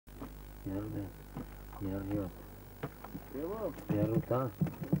Yarıyor. Yaruta.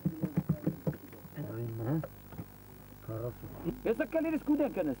 Rime. Karası. Essa kalori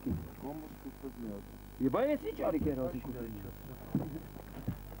skuden kaneski. Como skupazmıyor? Yebaya si çari kere olsun skuden.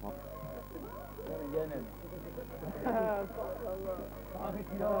 Gene. Allah. Ahmet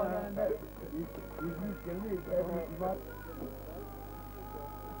ya. Yüzümüz geldi. Var.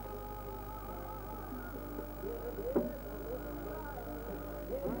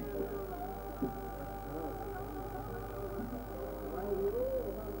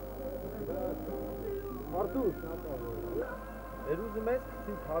 Artur. Eruzumez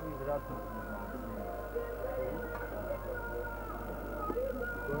kısı tabi biraz.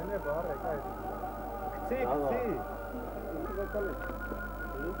 Söyle bağır ekay. Kısı. Bakalım.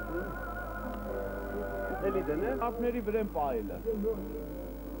 Elidene afneri birem paile.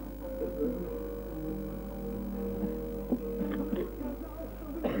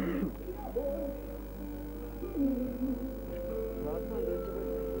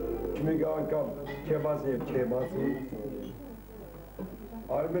 Şimdi kankam Kemasi.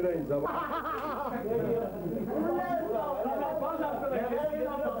 Armenia'yı zaman.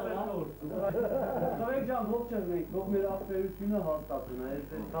 Can bol çözmek, bol bir hafta üstüne hastasına,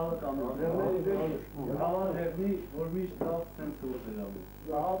 sağlık anlamı. Kalan evni, vurmuş, daha sen soğuk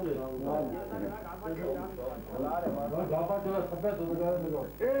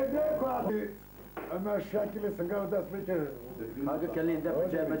Eee Ömer Şakil'i sıngavı da speaker. Hadi kelinde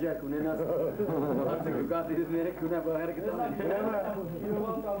becer kune nas. Artık gati mere kune bahar kita.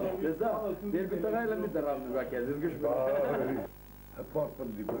 Leza, bir tagayla mı daramlı bakıyor, düzgün. Apartman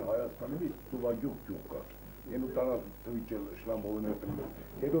gibi hayatını bir tuva yok. Enu taraf Twitch şlambolu yapında.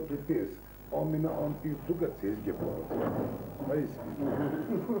 Edo tutis. Omina anti tuga sezge bu. Hayır.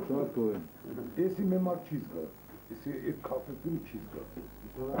 Çok doğru. Esi memar çizgi. Esi et kafetini çizgi.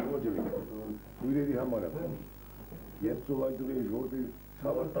 Hocam. Buraya hamara. Yetsolaydı ve jordi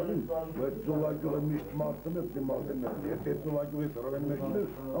savaştanın. Yetsolaydı ve nicht martın et martın. Yetsolaydı ve sarılan meşgul.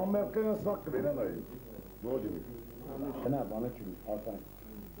 Ama merkez saklı veren ayı. Hocam. Sana bana kim? Hasan.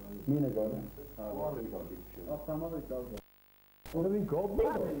 Mine gördüm. Aslama da kaldı. Onu bir kod mu?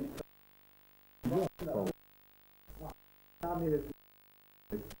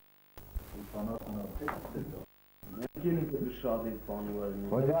 Gelin ki dışarıda puanı var.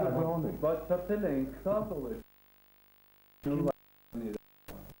 Hadi bu onu. Bak taptelen kısa olur.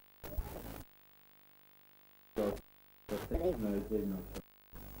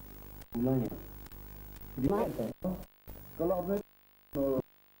 Ulan ya. Kalau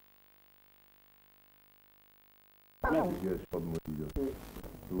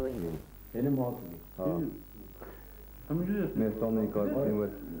Benim hatun. Ne sonra yukarı var.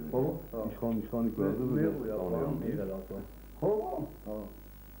 İşkan yukarıda ne bu ya? Meyve lazım. Ho.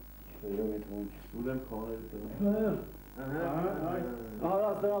 Şöyle metroğun. Buradan kahve.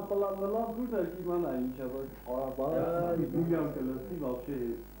 Aha, sana falan burada ki bana inşallah. Bana bilmiyorum ki вообще.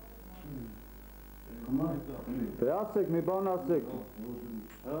 Prasek mi banasek?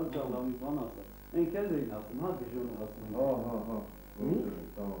 Evet, tamam, mi banasek. En kendi nasıl? Hadi şunu aslında. Ha.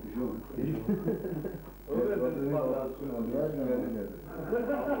 Tamam.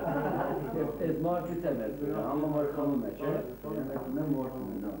 Es market evet. Ama var kanun meçe. Ne mortum.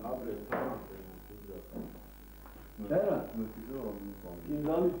 Era.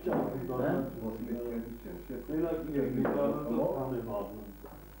 Kimden içeceğim?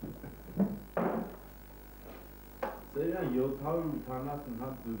 Seja eu tava tanasın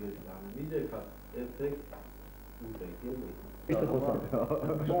hat dugeştan. Bir de kat efek uğraydı. İşte kosan.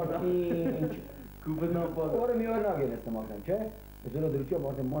 Kubadan fazla. Orada mi öyle gelirse makam çe. Mesela diyor ki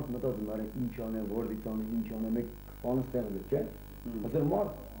bazen mart metodun var. İmkanı var, diktanı imkanı mek falan istemiyor çe. Mesela mart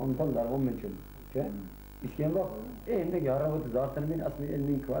antan darvam meçhul çe. İsken bak, ne yarabı zaten min asmi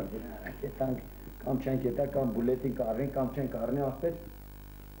elmin kvar. Ketan kam çen keta kam bulletin karın kam çen karne afet.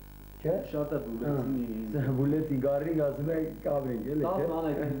 Çe. Şarta bulletin. Bulletin karın gazme kabrin gele. Daha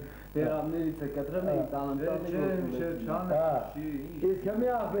sonra Teramne sekreter mi tanım çane. İskem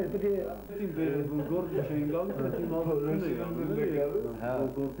ya afet peki. Bulgur şeyingal ketim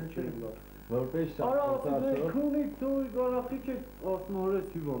Ara kronik to grafik osmore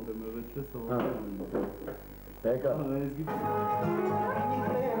suivante me ce să Peka.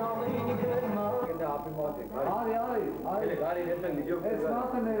 Ari, gari resmen gidiyor.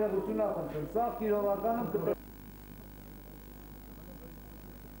 Esnafı nereye bütünler konuşuyor. Saf kilolardan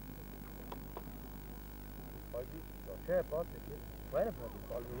Şey patlı. Var mı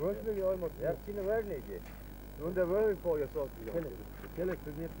patlı? Röşme bir olmadı. Hepsini ver neydi? Bunda böyle koyuyor sok. Kelek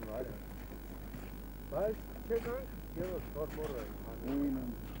kıznet mi var? Baş çek kanka.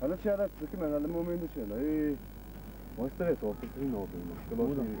 Allora c'era perché me nel momento c'era e mostrare tutto il nodo, che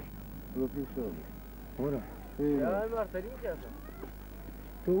lo più solo. Ora. Ya Marta değil mi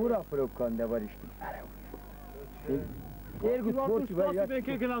Tuğra frokanda var işte. Ergut torçu var ya. Ben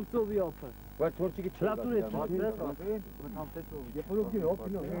keken am so wie Opfer. Var torçu ki Artur et. Ya frok değil, hop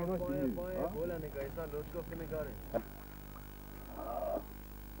ne var değil. बोला नहीं कैसा लोग को अपने घर है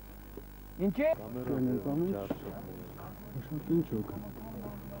İnce. Çok.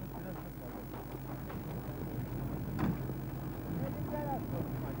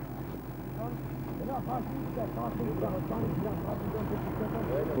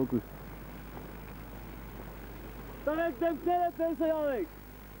 Fokus. Tarek demkere teyze yavik.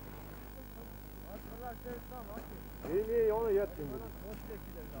 İyi onu yat şimdi.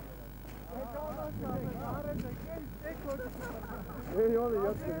 İyi onu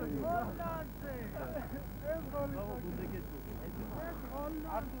yat şimdi.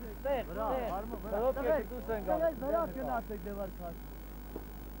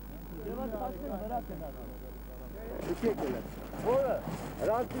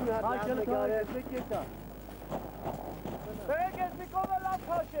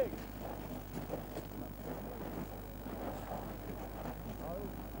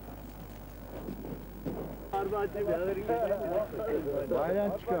 Aynen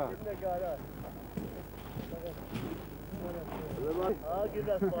çıkar.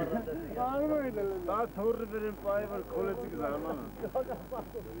 Daha torru verin payı var koleti güzel ama.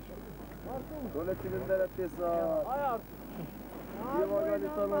 Koletinin de tesa. Ay Artur. Yevagani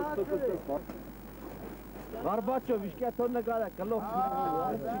sana sıkıntı. Garbacho, vişke ton ne gara, kalok.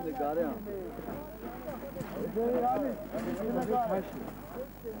 Şimdi gari ha.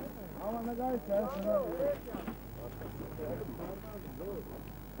 Ama ne gari sen sana.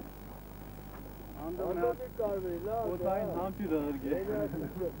 Anda karmayla. O da aynı hampi rağır ge.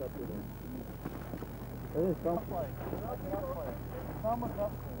 Evet, tamam. Tamam.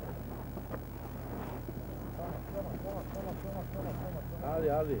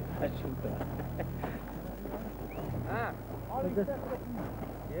 Hadi. Açıldı. Ha.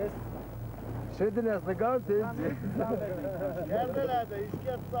 Yes. Şeyden yazdı gar değil. Yerdelerde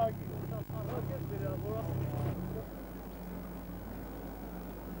isket sakin.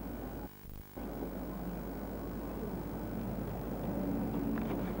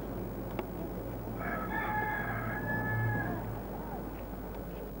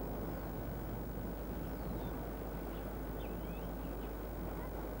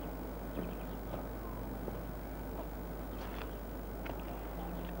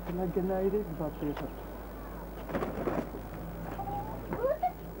 Genelde bir tatlı yapar.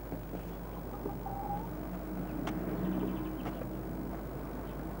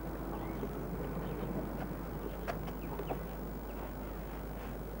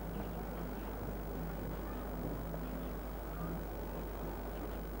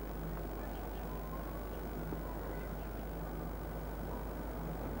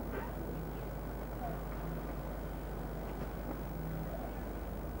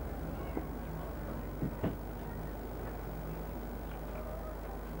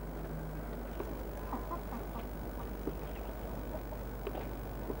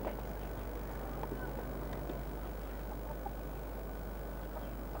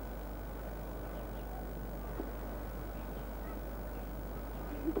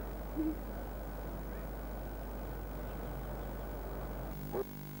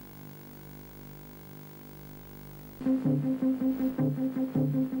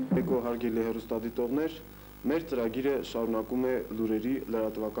 Եկո հարգելի հեռուստադիտողներ, մեր ծրագիրը շարունակում է լուրերի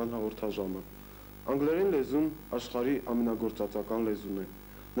լրատվական հաղորդաժամը։ Անգլերեն լեզուն աշխարհի ամենագործածական լեզուն է։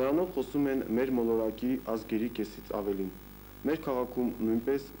 Նրանով խոսում են մեր մոլորակի ազգերի կեսից ավելին։ Մեր քաղաքում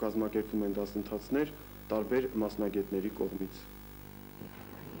նույնպես կազմակերպվում են դասընթացներ տարբեր մասնագետների կողմից։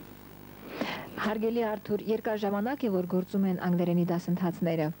 Հարգելի Artur, երկար ժամանակ է, որ գործում են անգլերենի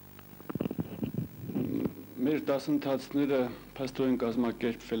դասընթացները։ Մեր դասընթացները փաստորեն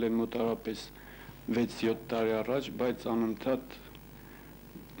կազմակերպվել են մոտավորապես 6-7 տարի առաջ, բայց անընդհատ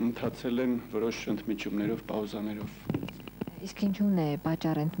ընթացել են որոշ ընդմիջումներով, պաուզաներով։ Իսկ ինչու՞ն է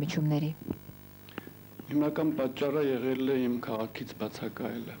պատճառը ընդմիջումների։ Հիմնական պատճառը եղել է իմ քաղաքից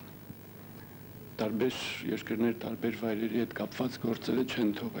բացակայելը։ Տարբեր երկրներ, տարբեր վայրերի հետ կապված գործերը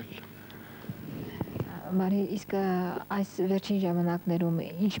չեն թողել։ Մարի, իսկ այս վերջին ժամանակներում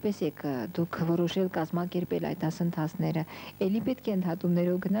ինչպես եք դուք որոշել կազմակերպել այդ դասընթացները, էլի պետք է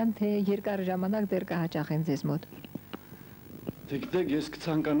ընդհատումներով գնան, թե երկար ժամանակ դեռ կհաճախեն ձեզ մոտ։ Գիտեք, ես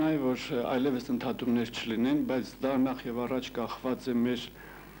կցանկանայի, որ այլևս ընդհատումներ չլինեն, բայց դա նախ եւ առաջ կախված է մեր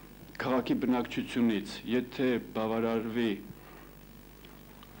քաղաքի բնակչությունից, եթե բավարարվի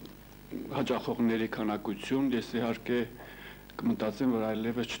հաճախողների քանակություն, ես իհարկե կմտածեմ, որ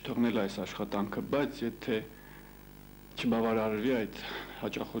այլևս չթողնել այս աշխատանքը, բայց եթե չբավարարվի այդ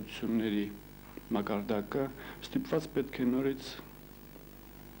հաճախությունների մակարդակը, ստիպված պետք է նորից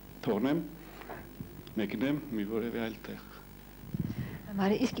թողնեմ, մեկնեմ մի որևէ այլ տեղ։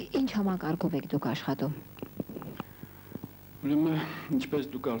 Մարի, իսկ ինչ համակարգով եք դուք աշխատում։ Ուրեմն, ինչպես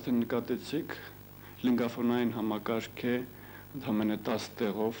դուք արդեն նկատեցիք, լինգաֆոնային համակարգ է, ընդամենը 10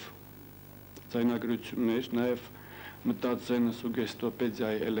 տեղով ձայնագրություններ, նաև մտածեն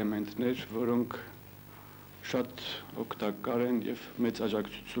սուգեստոպեդիայի էլեմենտներ, որոնք շատ օգտակար են եւ մեծ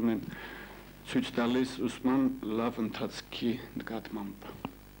աջակցություն են ցույց տալիս ուսման լավ ընթացքի նկատմամբ,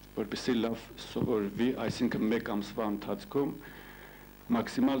 որպեսզի լավ սովորվի, այսինքն 1 ամսվա ընթացքում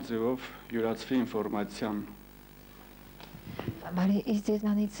մաքսիմալ ձևով յուրացվի ինֆորմացիան։ Մարի, իսկ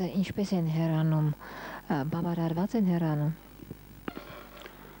ձեզանից ինչպես են հեռանում, բավարարված են հեռանում։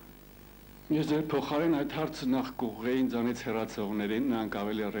 Ես ձեր փոխարեն այդ հարցը նախ կուղղեի ինձանից հեռացողներին, նրանք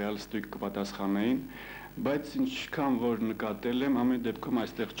ավելի ռեալիստիկ կպատասխանեին, բայց ինչքան որ նկատել եմ, ամեն դեպքում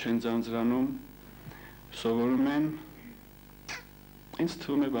այստեղ չեն ձանձրանում, սովորում են, ինձ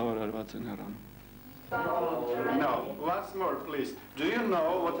թվում է բավարարված են հեռանում։ No, once more please. Do you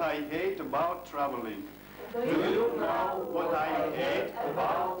know what I hate about traveling? Do you know what I hate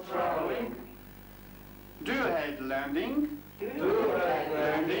about traveling? Do you hate landing? Do you hate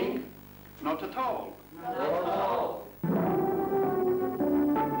landing? Not at all. Not at all.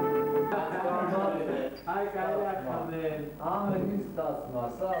 Hai կայականել, ամենից ստացմա,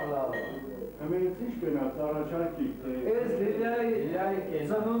 սա լավ։ Ամենից ինչ կնաց առաջարկիք։ Ես Լիլիայի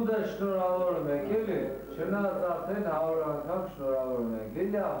ծնունդը շնորհավորում եք, էլի, չնայած արդեն 100 անգամ շնորհավորում եք։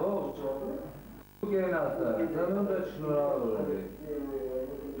 Լիլիա, ողջ, դուք ենաց, ծնունդը շնորհավորում եք։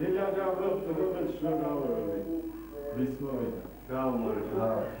 Լիլիա ջան, ողջ ծնունդը շնորհավորում եք։ Վիսմովին, գամոր։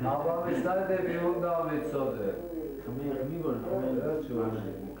 Աբամից այ դեպի ունդավիցոդ է։ Խմի որ խմելը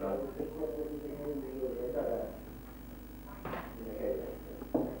չուժի նկատ։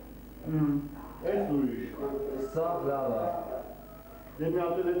 Այս ուրիշ։ Սա լավ է։ Դե մի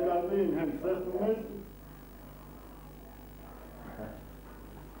հատ էլ կարմին հենց սեղտում ես։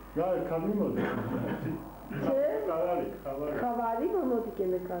 Գալ քանի մոտ։ Չէ։ Խավարի։ Խավարի մոտիկ է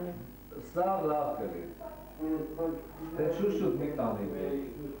նկանը։ Սա լավ կլի։ Դե շուշուտ մի տանի մեր։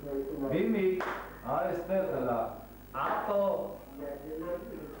 Բիմիկ, այստեղ հլա։ Ատո։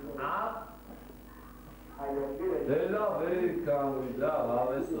 Ատ։ Դե լավ է կանի, լավ,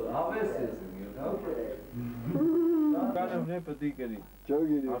 ավես ես ինգեր, հա։ Կանեմ նե պտի կրի։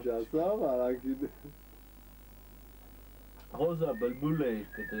 Ճոգիրի ճասավ, արակին։ Ռոզա բլբուլ է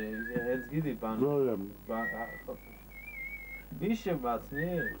կտրե, հենց գիտի բան։ Զորեմ։ Իշը բացնի։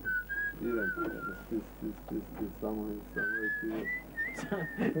 Իրեն, սամոյ,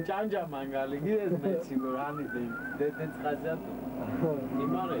 Ճանջա մանգալի, գիրես մեջի որ հանի դե ծխազյատ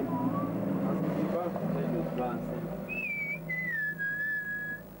իմար է, ասկի բան, տելուց բանսի։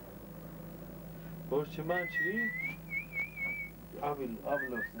 Որ չման չի,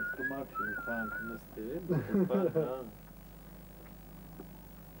 ավլովսնս կմար չի, խանք նստել, բան, հա։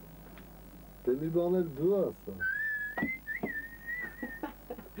 Դե մի բան էլ դու ասա։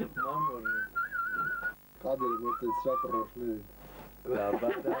 Մամոր է։ Կադերը մոտեց շատ ռոշների։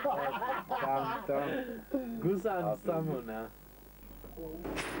 Tam. Guzan Samuna.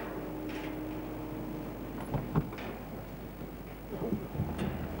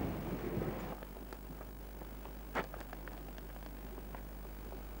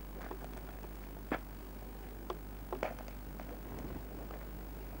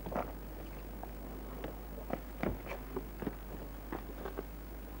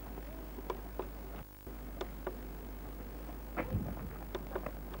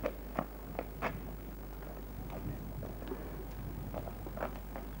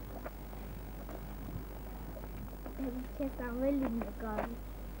 Che stava lì in casa.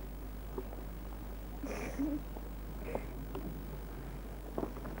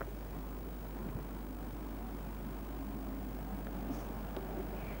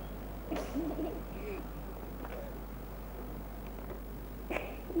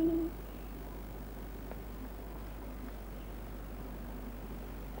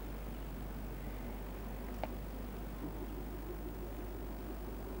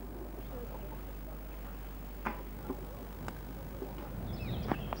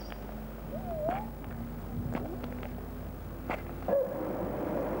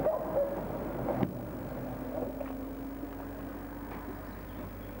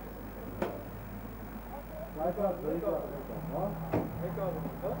 Եկավ,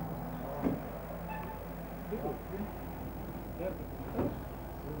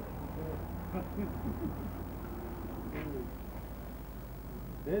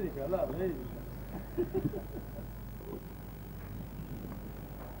 Ladies, I love ladies.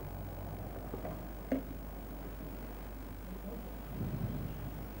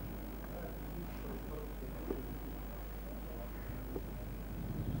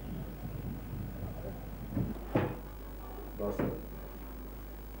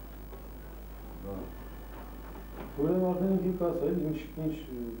 Ուրեմն արդեն ինքին կասել ինչ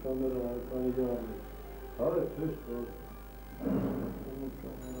կամերա կարելի է անել։ Հարը թույլ կոր։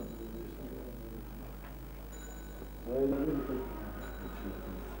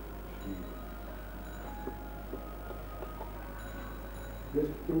 Ես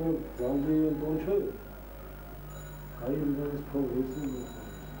կտում եմ զանգի են տոնչը, կայի ընդանից փող հեսին ես։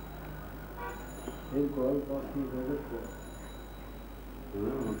 Երկու այլ պասնի գադր փող։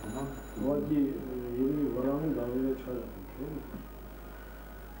 Ուղղակի երևի վրանին դավերը չարը, չէ՞։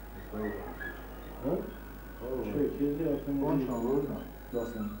 Չէ, քեզի արդեն Ոնց անորն է,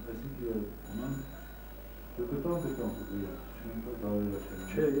 դասեմ, այսինքն ունեմ, դեպետան խոզույա, չունենքա դավերը չեն։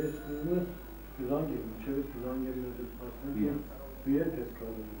 Չէ, ես ուզում ես զանգեմ, չէ, ես զանգեմ ես դեպ պասնենք եմ, դու երբ ես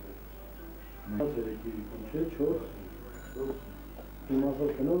կարող եմ։ Մաց երեք իրիկում, չէ, 4, դու մասով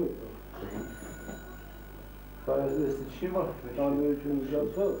կնով եք տող։ Բայց չի վաղ տարբերություն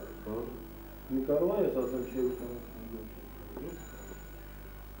զգացող, մի կարող ես ասեմ չէ ուսանող։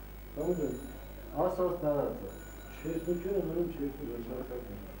 Սամուջան, ասած նարած է։ Չեսնությունը մնում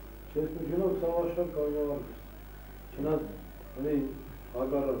չեսնությունով սավաշար կարողարդ ես։ Չնած հնի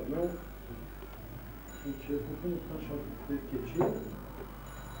հագարատն է, չեսնությունը կան շատ պետք է չի։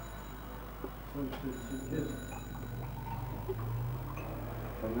 Սամ չեսնություն կեզ։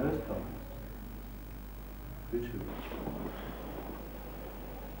 Կամերս կան։ Which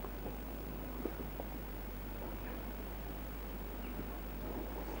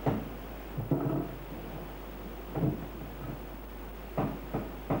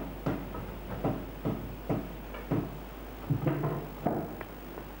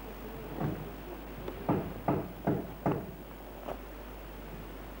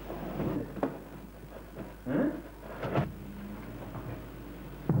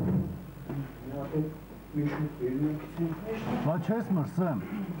Բա չես մրսեմ։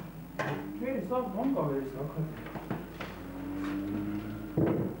 Չէ, սա բան կա վերես ախր։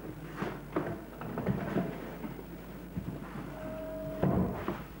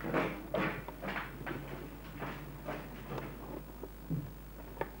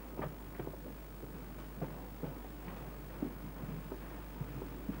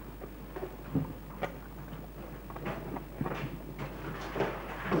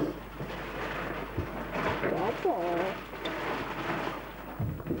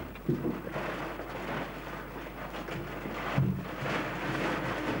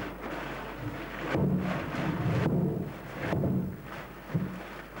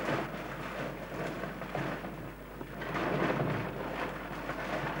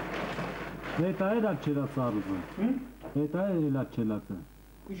 Eta era çelat sarızı. Eta era çelatı.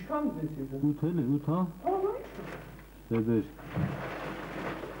 Ինչքան դες է դա։ 8 էլ է, 8 հա։ Դեբեր։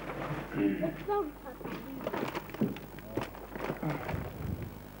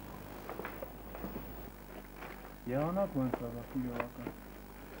 Եղանակ ոնց ալա ֆիլական։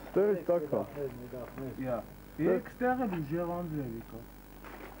 Դες տակա։ Յա։ Երեք ստեղ էլ եղանդրելի կա։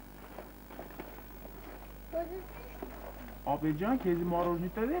 Ապեջան, քեզի մարոժնի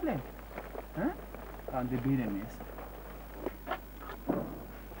տվել են։ Հա? Անդե բերեմ ես։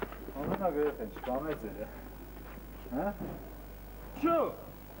 Ամենագրետ են, չկամեց էր է։ Հա? Շո,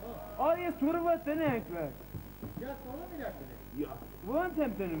 այ ես թուրվա տնենք վեր։ Ես կոլում իրակ տնենք։ Յա, ոնց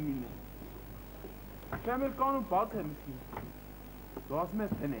եմ տնում ինը։ Չեմ էլ կանում բաց եմ իսկին։ Դու ասում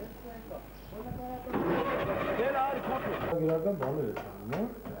ես տնենք։ Դեր արի կապը։ Գրական բաներ է տանում, հա։